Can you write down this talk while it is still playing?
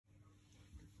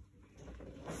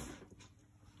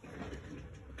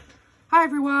Hi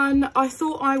everyone, I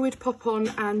thought I would pop on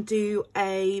and do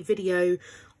a video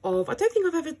of, I don't think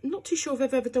I've ever, not too sure if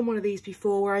I've ever done one of these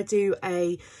before, where I do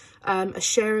a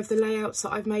share of the layouts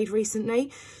that I've made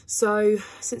recently. So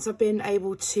since I've been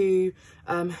able to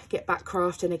get back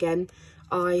crafting again,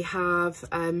 I have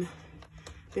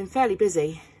been fairly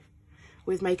busy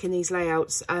with making these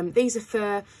layouts. These are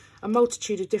for a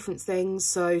multitude of different things,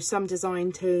 so some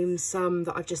design teams, some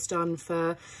that I've just done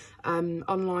for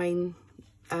online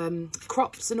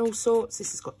crops and all sorts.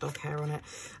 This has got dog hair on it,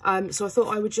 so I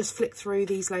thought I would just flick through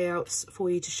these layouts for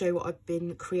you to show what I've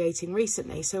been creating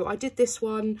recently. So I did this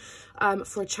one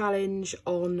for a challenge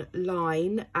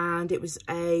online, and it was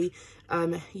a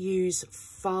use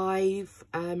five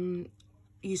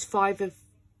of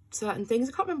certain things.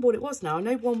 I can't remember what it was now. I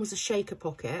know one was a shaker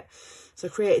pocket, so I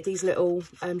created these little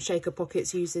shaker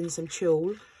pockets using some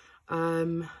tulle.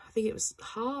 I think it was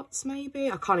hearts,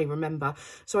 maybe, I can't even remember.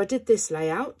 So I did this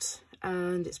layout,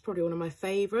 and it's probably one of my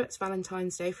favourites,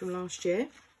 Valentine's Day from last year.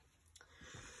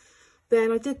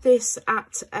 Then I did this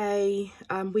at a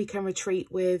weekend retreat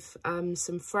with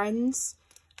some friends,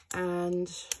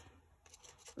 and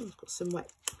I've got some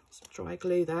dry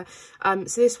glue there.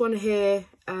 So this one here,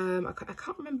 I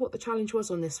can't remember what the challenge was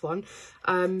on this one,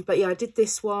 but yeah, I did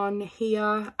this one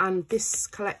here, and this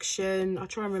collection, I'll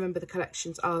try and remember the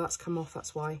collections. Oh, that's come off,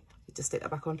 that's why I need to stick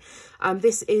that back on.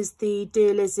 This is the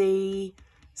Dear Lizzie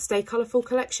Stay Colourful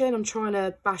collection. I'm trying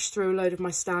to bash through a load of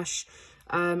my stash.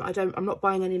 I'm not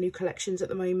buying any new collections at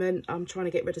the moment. I'm trying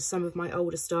to get rid of some of my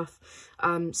older stuff.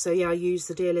 So yeah, I used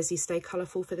the Dear Lizzie Stay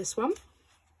Colourful for this one.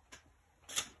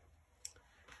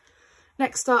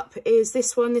 Next up is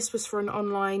this one. This was for an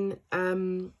online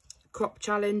crop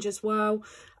challenge as well,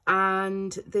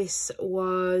 and this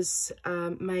was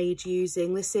made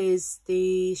using, this is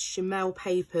the Shimelle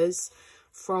papers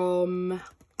from,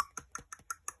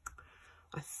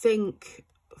 I think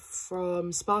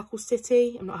from Sparkle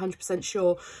City, I'm not 100%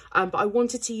 sure, but I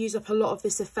wanted to use up a lot of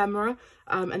this ephemera,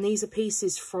 and these are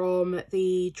pieces from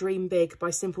the Dream Big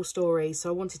by Simple Stories, so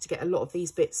I wanted to get a lot of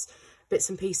these bits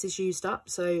and pieces used up.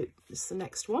 So this is the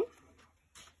next one.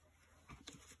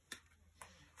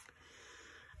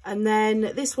 And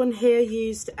then this one here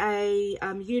used a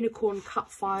unicorn cut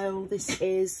file. This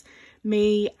is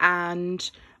me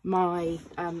and my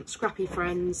scrappy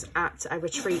friends at a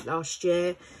retreat last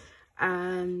year,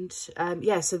 and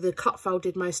yeah, so the cut file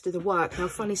did most of the work. Now,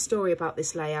 funny story about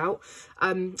this layout,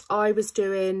 I was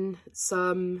doing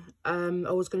some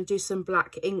I was going to do some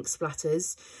black ink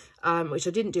splatters, which I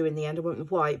didn't do in the end. I went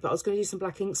with white, but I was going to do some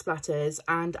black ink splatters,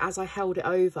 and as I held it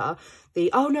over,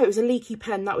 oh no, it was a leaky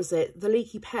pen, that was it. The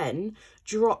leaky pen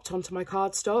dropped onto my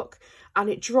cardstock, and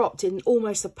it dropped in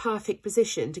almost a perfect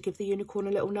position to give the unicorn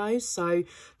a little nose, so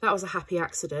that was a happy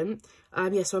accident.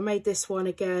 Yeah, so I made this one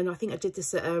again. I think I did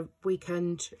this at a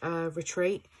weekend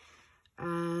retreat,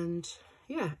 and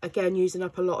yeah, again, using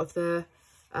up a lot of the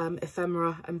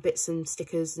ephemera and bits and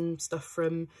stickers and stuff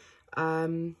from,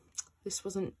 this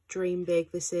wasn't Dream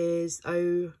Big, this is,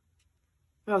 I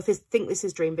think this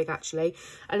is Dream Big actually.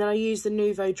 And then I used the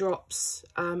Nouveau drops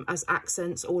as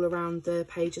accents all around the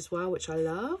page as well, which I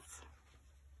love.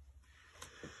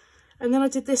 And then I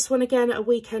did this one again at a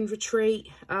weekend retreat.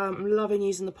 I'm loving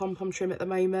using the pom-pom trim at the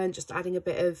moment, just adding a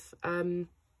bit of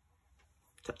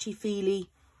touchy-feely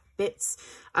bits.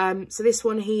 So this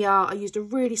one here, I used a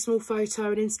really small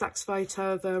photo, an Instax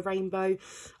photo of a rainbow.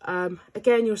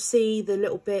 Again, you'll see the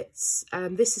little bits.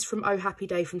 This is from Oh Happy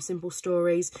Day from Simple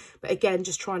Stories, but again,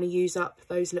 just trying to use up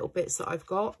those little bits that I've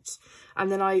got.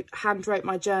 And then I hand wrote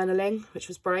my journaling, which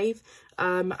was brave,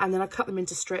 and then I cut them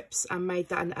into strips and made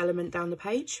that an element down the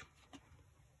page.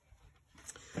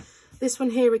 This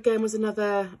one here again was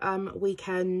another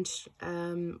weekend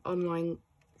online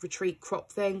retreat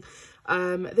crop thing.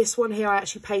 This one here, I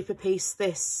actually paper pieced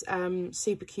this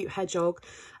super cute hedgehog,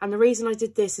 and the reason I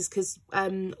did this is because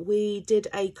we did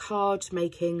a card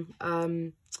making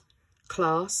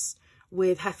class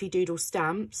with Heffy Doodle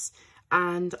stamps,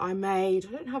 and I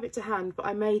don't have it to hand, but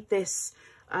I made this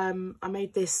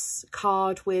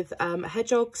card with a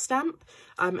hedgehog stamp,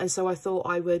 and so I thought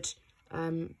I would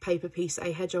paper piece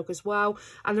a hedgehog as well.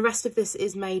 And the rest of this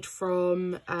is made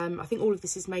from I think all of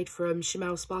this is made from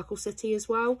Shimelle Sparkle City as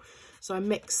well. So I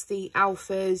mixed the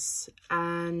alphas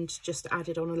and just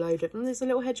added on a load of, and there's a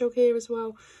little hedgehog here as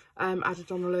well,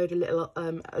 added on a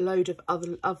load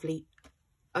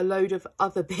of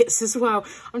other bits as well.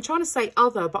 I'm trying to say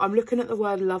other, but I'm looking at the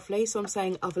word lovely, so I'm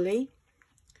saying otherly.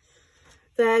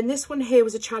 Then this one here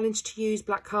was a challenge to use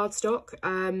black cardstock.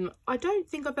 I don't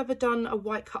think I've ever done a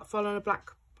white cut file on a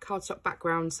black cardstock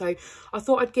background, so I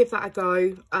thought I'd give that a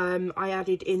go. I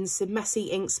added in some messy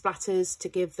ink splatters to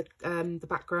give the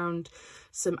background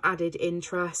some added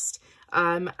interest.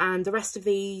 And the rest of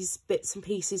these bits and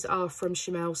pieces are from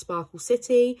Shimelle Sparkle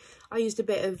City. I used a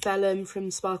bit of vellum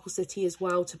from Sparkle City as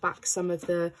well to back some of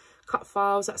the cut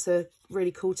files. That's a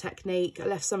really cool technique. I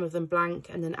left some of them blank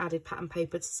and then added pattern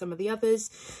paper to some of the others.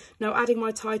 Now, adding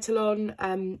my title on,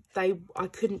 I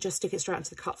couldn't just stick it straight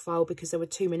into the cut file because there were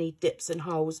too many dips and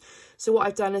holes. So what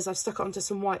I've done is I've stuck it onto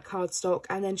some white cardstock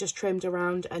and then just trimmed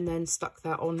around and then stuck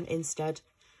that on instead.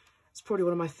 It's probably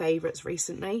one of my favourites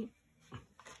recently.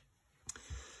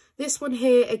 This one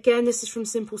here, again, this is from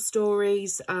Simple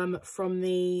Stories, from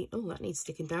the, oh, that needs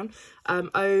sticking down,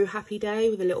 Oh Happy Day,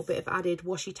 with a little bit of added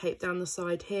washi tape down the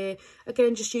side here.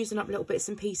 Again, just using up little bits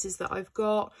and pieces that I've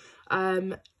got.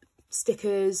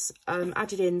 Stickers,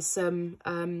 added in some,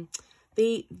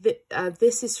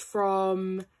 this is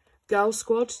from Girl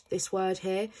Squad, this word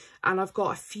here, and I've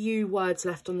got a few words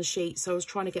left on the sheet, so I was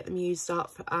trying to get them used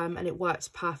up, and it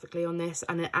worked perfectly on this,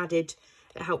 and it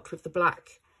helped with the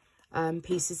black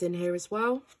pieces in here as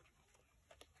well.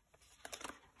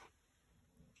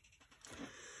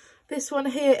 This one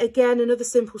here, again, another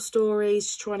Simple Stories,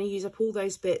 just trying to use up all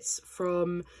those bits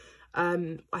from,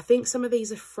 I think some of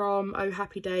these are from Oh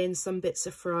Happy Day and some bits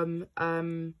are from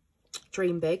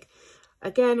Dream Big.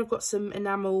 Again, I've got some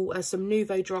enamel, some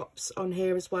Nouveau drops on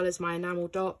here as well as my enamel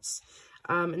dots.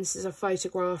 And this is a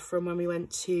photograph from when we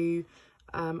went to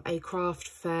a craft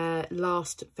fair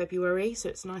last February, so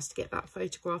it's nice to get that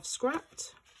photograph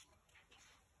scrapped.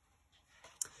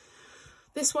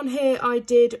 This one here I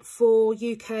did for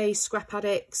UK Scrap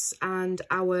Addicts, and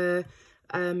our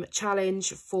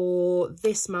challenge for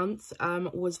this month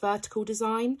was vertical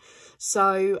design.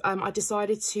 So I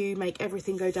decided to make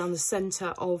everything go down the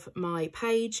centre of my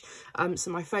page,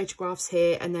 so my photographs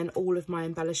here and then all of my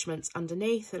embellishments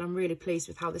underneath, and I'm really pleased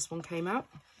with how this one came out.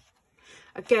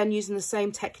 Again, using the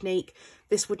same technique,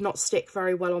 this would not stick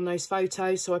very well on those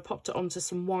photos, so I popped it onto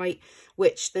some white,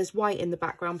 which there's white in the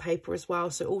background paper as well,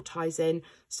 so it all ties in.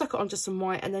 Stuck it onto some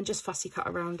white and then just fussy cut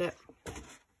around it.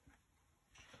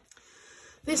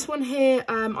 This one here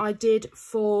I did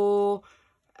for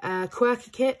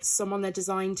Quirky Kits. I'm on their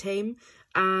design team,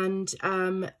 and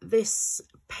this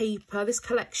paper, this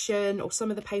collection, or some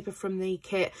of the paper from the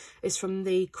kit is from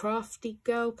the Crafty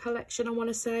Girl collection, I want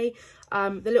to say.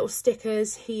 The little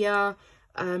stickers here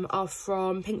are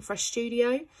from Pink Fresh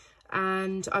Studio,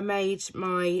 and I made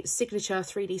my signature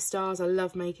 3D stars. I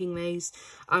love making these,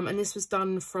 and this was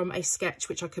done from a sketch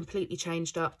which I completely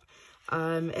changed up.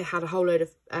 It had a whole load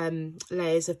of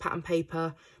layers of pattern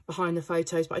paper behind the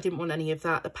photos, but I didn't want any of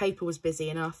that. The paper was busy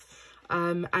enough.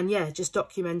 And yeah, just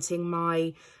documenting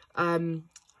my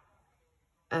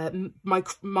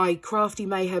my crafty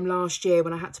mayhem last year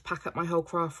when I had to pack up my whole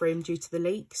craft room due to the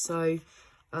leak. So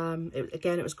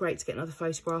again, it was great to get another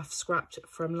photograph scrapped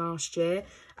from last year.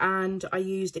 And I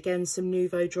used, again, some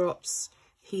Nouveau drops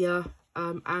here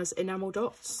as enamel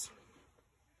dots.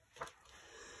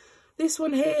 This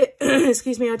one here,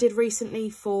 excuse me, I did recently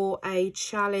for a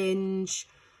challenge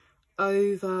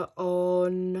over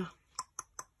on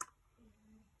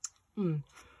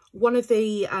one of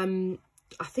the,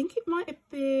 I think it might have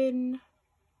been,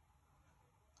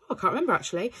 oh, I can't remember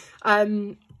actually.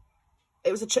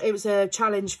 It was a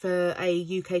challenge for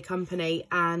a UK company,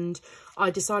 and I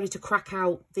decided to crack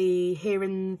out the Here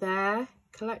and There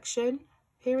collection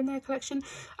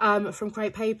from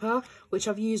Create Paper, which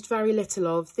I've used very little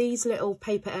of. These little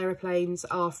paper aeroplanes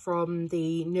are from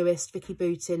the newest Vicky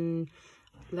Bootin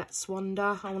Let's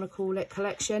Wonder, I want to call it,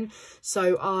 collection.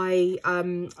 So I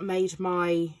made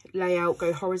my layout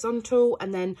go horizontal,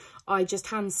 and then I just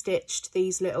hand stitched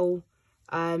these little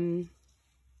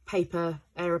paper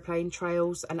aeroplane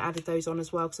trails and added those on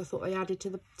as well, because I thought they added to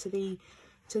the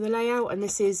layout. And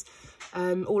this is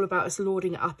all about us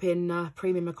lording it up in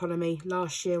premium economy.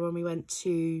 Last year when we went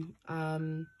to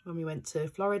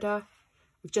Florida,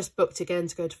 we've just booked again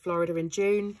to go to Florida in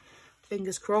June.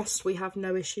 Fingers crossed we have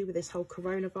no issue with this whole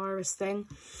coronavirus thing.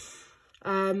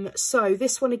 So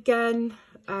this one again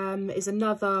is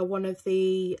another one of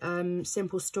the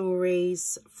Simple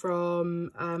Stories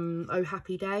from Oh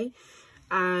Happy Day.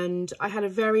 And I had a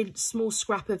very small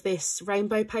scrap of this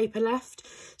rainbow paper left.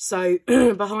 So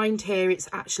behind here, it's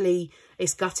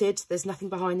gutted. There's nothing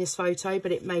behind this photo,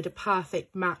 but it made a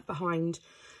perfect map behind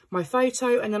my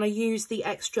photo. And then I used the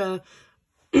extra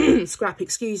scrap,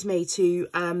 excuse me,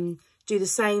 to do the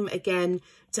same again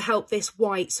to help this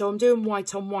white. So I'm doing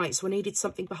white on white, so I needed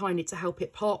something behind it to help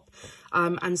it pop.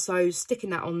 And so sticking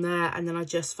that on there, and then I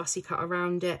just fussy cut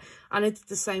around it. And I did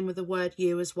the same with the word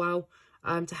you as well.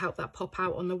 to help that pop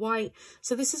out on the white.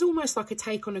 So this is almost like a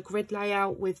take on a grid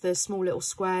layout with the small little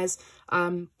squares,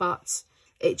 but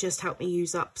it just helped me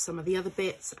use up some of the other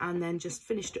bits, and then just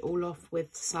finished it all off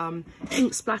with some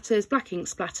ink splatters, black ink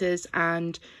splatters,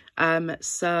 and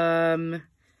some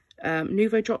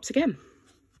Nuvo drops again.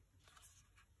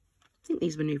 I think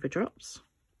these were Nuvo drops.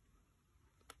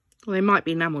 Well, they might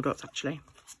be enamel dots actually.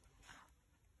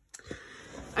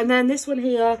 And then this one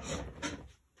here,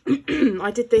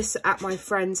 I did this at my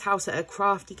friend's house at a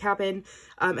crafty cabin.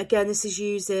 Again, this is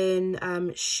using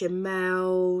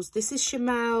Shimelle's. This is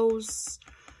Shimelle's.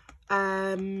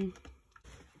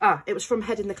 It was from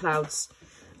Head in the Clouds.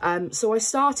 So I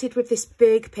started with this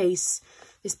big piece,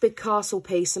 this big castle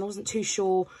piece, and I wasn't too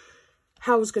sure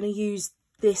how I was going to use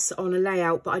this on a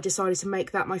layout, but I decided to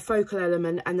make that my focal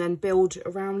element and then build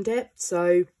around it.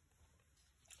 So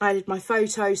I added my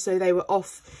photos so they were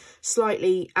off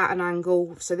slightly at an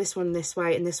angle. So this one this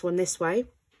way and this one this way.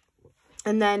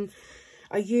 And then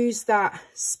I used that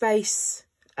space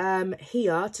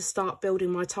here to start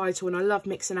building my title. And I love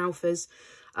mixing alphas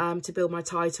to build my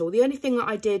title. The only thing that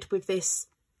I did with this,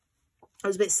 I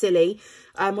was a bit silly,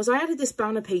 was I added this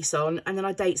banner piece on and then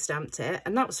I date stamped it,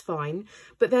 and that was fine.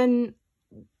 But then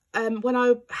when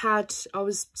I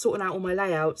was sorting out all my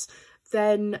layouts,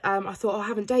 then I thought, I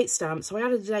haven't date stamped. So I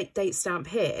added a date stamp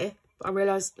here. But I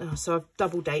realised, so I've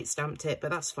double date stamped it,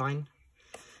 but that's fine.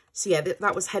 So yeah,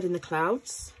 that was Head in the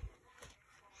Clouds.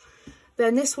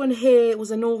 Then this one here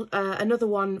was another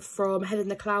one from Head in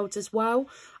the Clouds as well.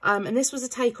 And this was a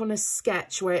take on a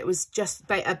sketch where it was just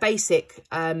a basic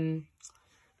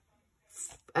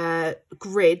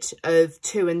grid of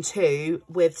 2 and 2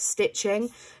 with stitching.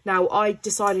 Now I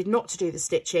decided not to do the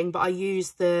stitching, but I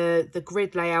used the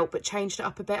grid layout but changed it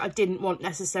up a bit. I didn't want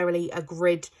necessarily a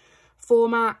grid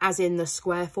format as in the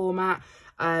square format,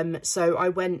 so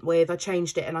I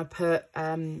changed it and I put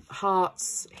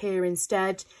hearts here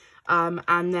instead,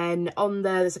 and then on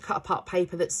there's a cut apart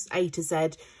paper that's A to Z,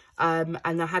 and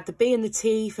I had the B and the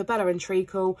T for Bella and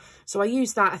Treacle, so I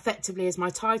used that effectively as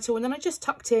my title, and then I just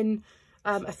tucked in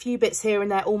a few bits here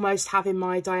and there, almost having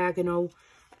my diagonal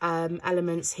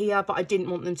elements here, but I didn't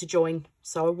want them to join,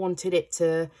 so I wanted it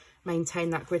to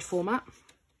maintain that grid format.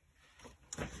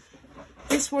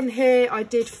 This one here I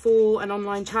did for an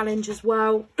online challenge as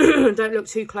well. Don't look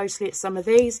too closely at some of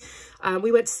these.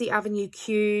 We went to see Avenue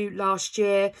Q last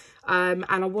year, and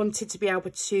I wanted to be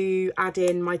able to add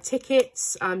in my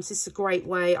tickets. So this is a great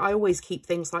way. I always keep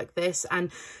things like this,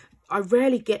 and I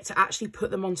rarely get to actually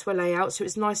put them onto a layout, so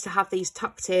it's nice to have these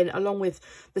tucked in along with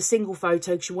the single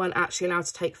photo, because you weren't actually allowed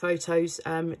to take photos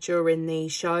during the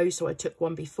show, so I took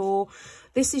one before.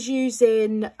 This is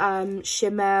using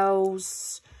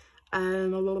Shimelle's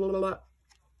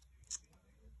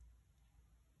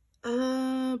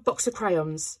box of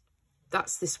crayons.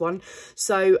 That's this one.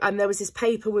 So there was this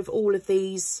paper with all of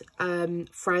these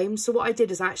frames. So what I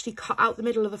did is I actually cut out the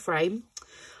middle of the frame,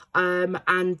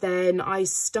 and then I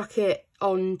stuck it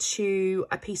onto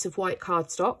a piece of white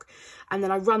cardstock, and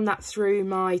then I run that through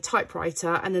my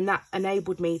typewriter, and then that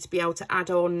enabled me to be able to add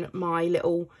on my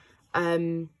little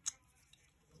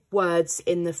words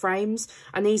in the frames,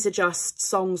 and these are just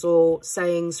songs or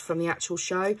sayings from the actual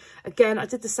show. Again, I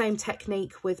did the same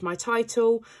technique with my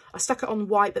title. I stuck it on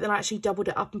white, but then I actually doubled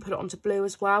it up and put it onto blue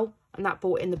as well, and that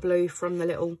brought in the blue from the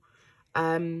little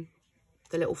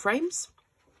frames.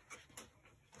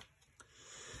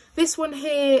 This one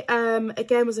here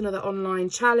again was another online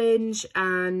challenge,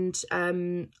 and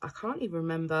I can't even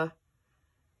remember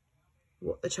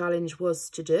what the challenge was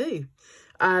to do,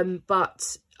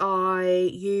 but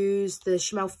I used the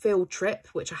Shimelle Field Trip,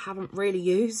 which I haven't really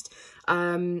used,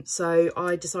 so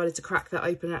I decided to crack that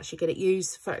open and actually get it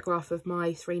used. Photograph of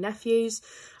my 3 nephews,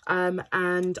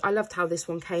 and I loved how this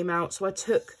one came out. So I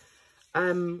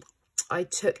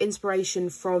took inspiration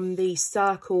from the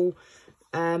circle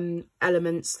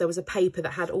elements. There was a paper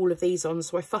that had all of these on,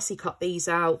 so I fussy cut these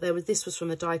out. This was from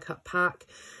the die cut pack,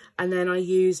 and then I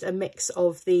used a mix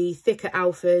of the thicker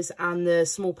alphas and the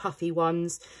small puffy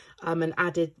ones, and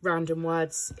added random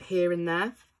words here and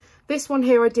there. This one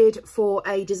here I did for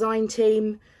a design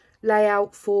team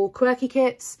layout for Quirky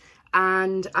Kits,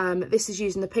 and this is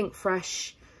using the Pink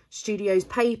Fresh Studios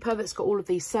paper that's got all of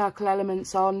these circle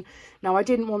elements on. Now I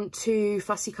didn't want to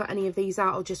fussy cut any of these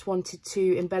out, I just wanted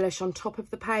to embellish on top of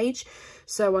the page,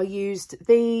 so I used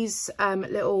these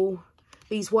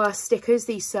these were stickers,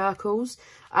 these circles,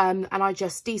 and I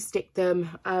just de-sticked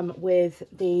them with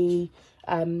the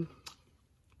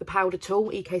powder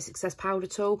tool, EK Success powder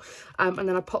tool, and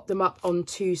then I popped them up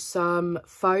onto some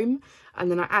foam, and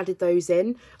then I added those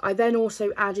in. I then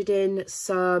also added in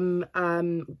some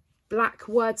black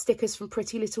word stickers from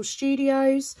Pretty Little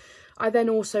Studios. I then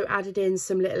also added in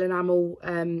some little enamel,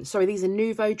 sorry, these are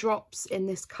Nuvo drops in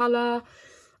this colour.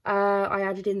 I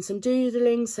added in some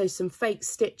doodling, so some fake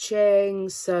stitching,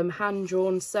 some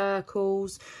hand-drawn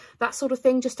circles, that sort of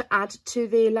thing, just to add to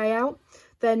the layout.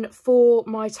 Then for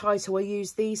my title, I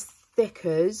used these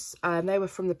stickers. They were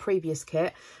from the previous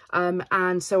kit.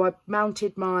 And so I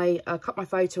mounted cut my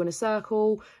photo in a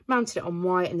circle, mounted it on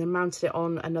white, and then mounted it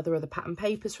on another of the pattern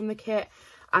papers from the kit.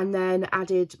 And then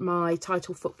added my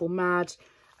title Football Mad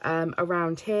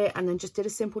around here, and then just did a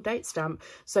simple date stamp.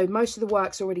 So most of the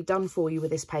work's already done for you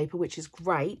with this paper, which is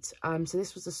great. So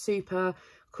this was a super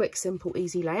quick, simple,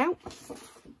 easy layout.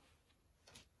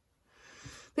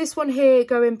 This one here,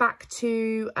 going back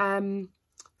to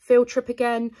field trip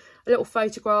again, a little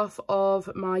photograph of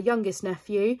my youngest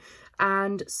nephew.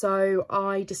 And so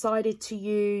I decided to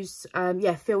use,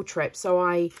 field trip. So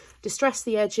I distressed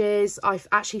the edges. I've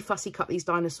actually fussy cut these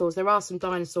dinosaurs. There are some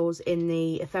dinosaurs in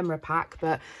the ephemera pack,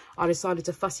 but I decided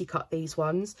to fussy cut these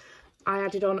ones. I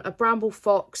added on a Bramble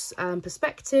Fox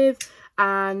perspective,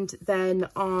 and then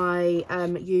I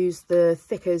used the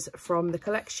thickers from the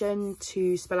collection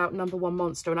to spell out number 1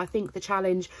 monster. And I think the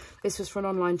challenge, this was for an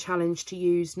online challenge to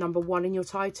use number 1 in your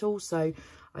title, so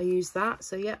I used that.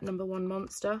 So yeah, number 1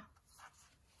 monster.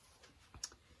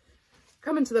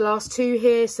 Coming to the last two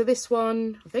here. So this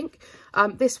one, I think,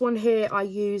 this one here, I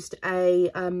used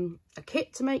a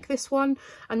kit to make this one.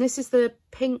 And this is the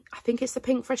pink, I think it's the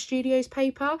Pink Fresh Studios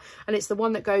paper. And it's the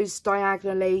one that goes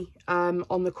diagonally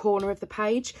on the corner of the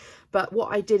page. But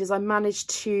what I did is I managed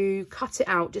to cut it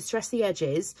out, distress the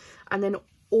edges, and then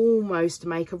almost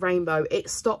make a rainbow.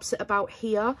 It stops at about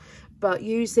here. But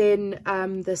using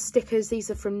the stickers,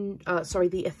 these are from,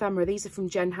 the ephemera, these are from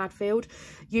Jen Hadfield.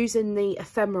 Using the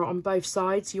ephemera on both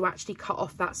sides, you actually cut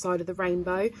off that side of the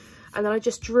rainbow. And then I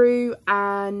just drew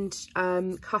and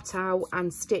cut out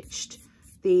and stitched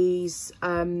these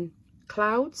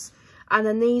clouds. And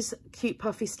then these cute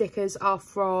puffy stickers are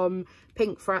from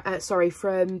Pink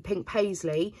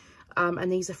Paisley.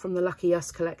 And these are from the Lucky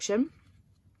Us collection,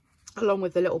 along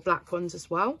with the little black ones as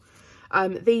well.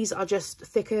 These are just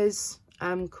thickers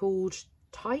called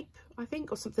Type, I think,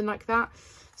 or something like that.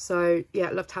 So yeah,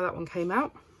 I loved how that one came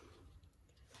out.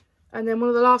 And then one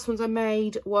of the last ones I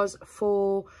made was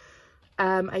for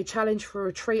a challenge for a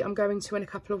retreat I'm going to in a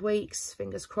couple of weeks,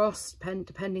 fingers crossed,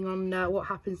 depending on what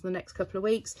happens in the next couple of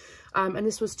weeks. And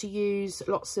this was to use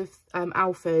lots of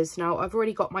alphas. Now, I've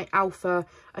already got my Alpha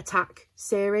Attack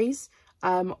series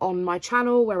on my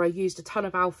channel, where I used a ton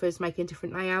of alphas making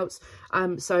different layouts.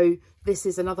 So this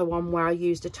is another one where I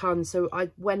used a ton. So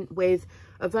I went with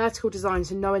a vertical design,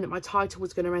 so knowing that my title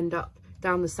was going to end up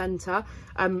down the center.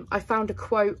 I found a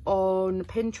quote on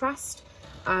Pinterest,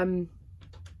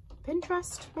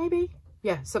 maybe,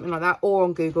 yeah, something like that, or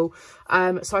on Google.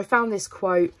 So I found this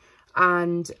quote,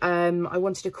 and I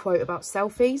wanted a quote about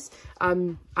selfies,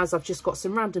 as I've just got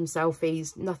some random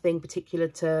selfies, nothing particular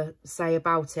to say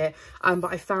about it,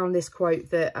 but I found this quote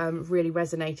that really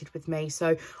resonated with me.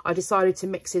 So I decided to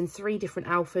mix in 3 different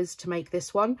alphas to make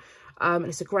this one, and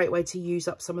it's a great way to use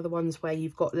up some of the ones where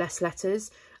you've got less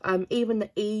letters. Even the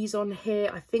E's on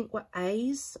here, I think, were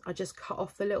A's. I just cut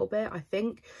off a little bit, I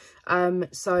think.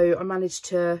 So I managed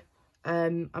to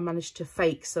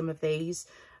fake some of these.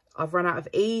 I've run out of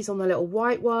E's on the little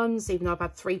white ones, even though I've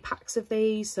had 3 packs of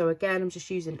these. So again, I'm just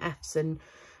using F's and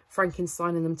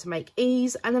Frankensteining them to make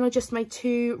E's. And then I just made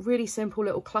 2 really simple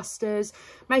little clusters,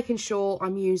 making sure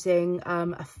I'm using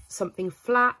something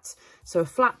flat, so a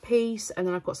flat piece, and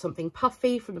then I've got something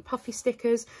puffy from the puffy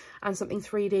stickers, and something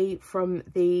 3D from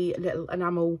the little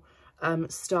enamel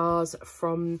stars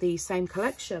from the same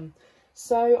collection.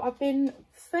 So I've been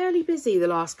fairly busy the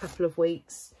last couple of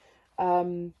weeks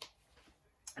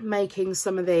making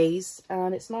some of these,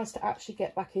 and it's nice to actually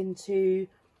get back into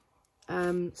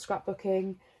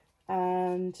scrapbooking,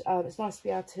 and it's nice to be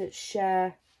able to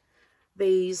share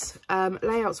these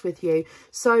layouts with you.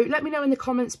 So let me know in the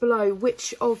comments below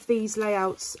which of these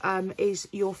layouts is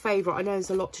your favourite. I know there's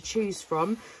a lot to choose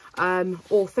from,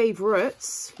 or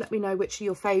favourites. Let me know which are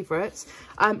your favourites.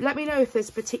 Let me know if there's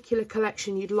a particular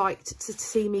collection you'd like to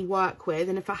see me work with,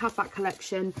 and if I have that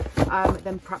collection,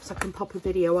 then perhaps I can pop a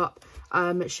video up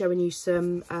showing you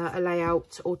some a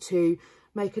layout or 2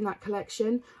 making that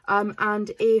collection.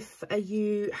 And if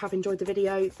you have enjoyed the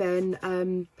video,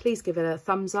 then please give it a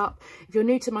thumbs up. If you're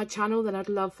new to my channel, then I'd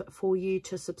love for you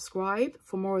to subscribe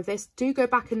for more of this. Do go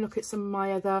back and look at some of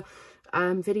my other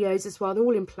videos as well. They're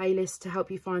all in playlists to help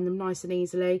you find them nice and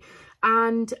easily.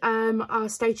 And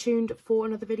stay tuned for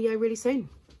another video really soon.